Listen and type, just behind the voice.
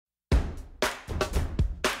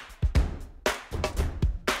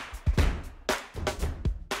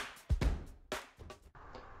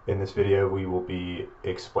In this video, we will be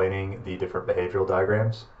explaining the different behavioral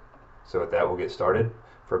diagrams. So with that, we'll get started.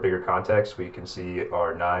 For bigger context, we can see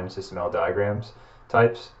our 9 SysML diagrams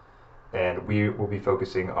types, and we will be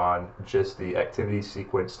focusing on just the activity,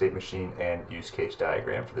 sequence, state machine, and use case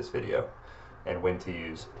diagram for this video, and when to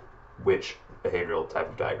use which behavioral type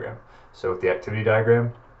of diagram. So with the activity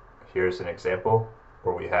diagram, here's an example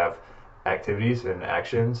where we have activities and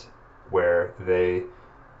actions where they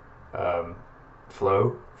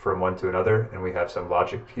flow from one to another, and we have some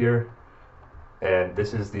logic here, and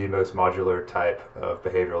this is the most modular type of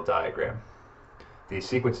behavioral diagram. The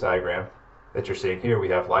sequence diagram that you're seeing here, we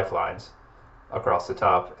have lifelines across the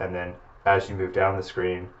top, and then as you move down the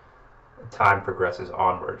screen, time progresses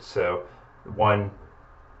onwards. So 1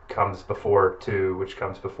 comes before 2, which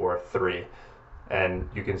comes before 3, and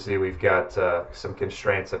you can see we've got some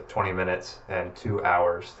constraints of 20 minutes and 2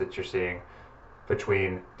 hours that you're seeing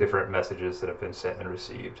between different messages that have been sent and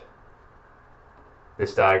received.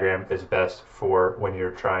 This diagram is best for when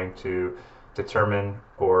you're trying to determine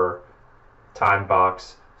or time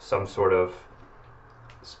box some sort of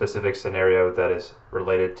specific scenario that is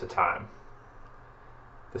related to time.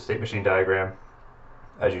 The state machine diagram,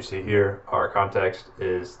 as you see here, our context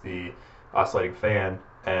is the oscillating fan,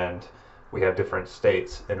 and we have different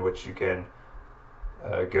states in which you can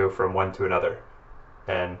go from one to another.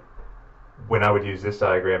 And when I would use this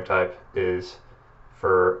diagram type is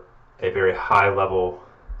for a very high level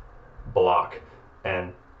block,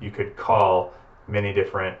 and you could call many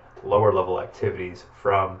different lower level activities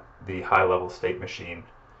from the high level state machine.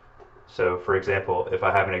 So for example, if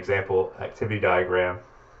I have an example activity diagram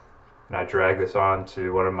and I drag this on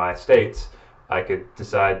to one of my states, I could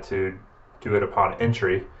decide to do it upon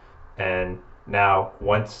entry, and now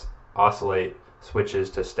once oscillate switches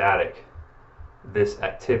to static, this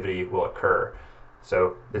activity will occur.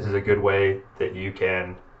 So this is a good way that you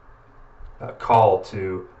can call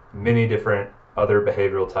to many different other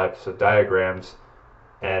behavioral types of diagrams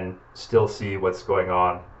and still see what's going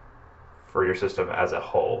on for your system as a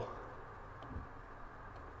whole.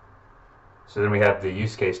 So then we have the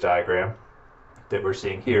use case diagram that we're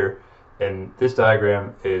seeing here, and this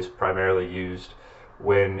diagram is primarily used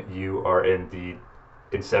when you are in the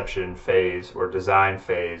inception phase or design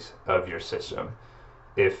phase of your system.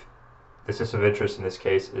 If the system of interest in this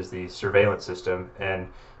case is the surveillance system, and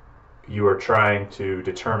you are trying to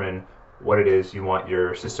determine what it is you want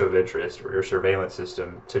your system of interest or your surveillance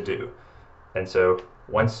system to do. And so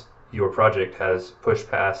once your project has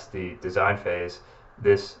pushed past the design phase,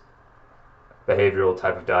 this behavioral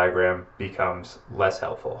type of diagram becomes less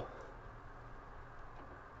helpful.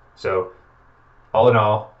 So all in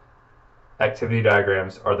all, activity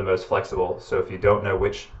diagrams are the most flexible, so if you don't know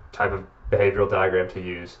which type of behavioral diagram to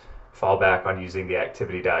use, fall back on using the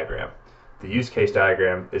activity diagram. The use case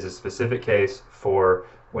diagram is a specific case for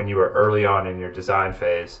when you are early on in your design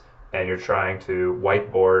phase and you're trying to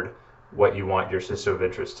whiteboard what you want your system of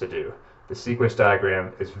interest to do. The sequence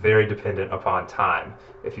diagram is very dependent upon time.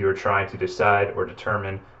 If you are trying to decide or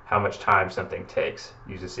determine how much time something takes,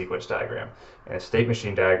 use a sequence diagram. And a state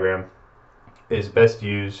machine diagram is best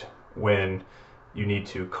used when you need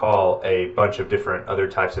to call a bunch of different other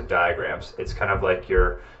types of diagrams. It's kind of like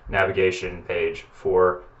your navigation page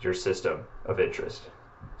for your system of interest.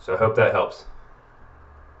 So I hope that helps.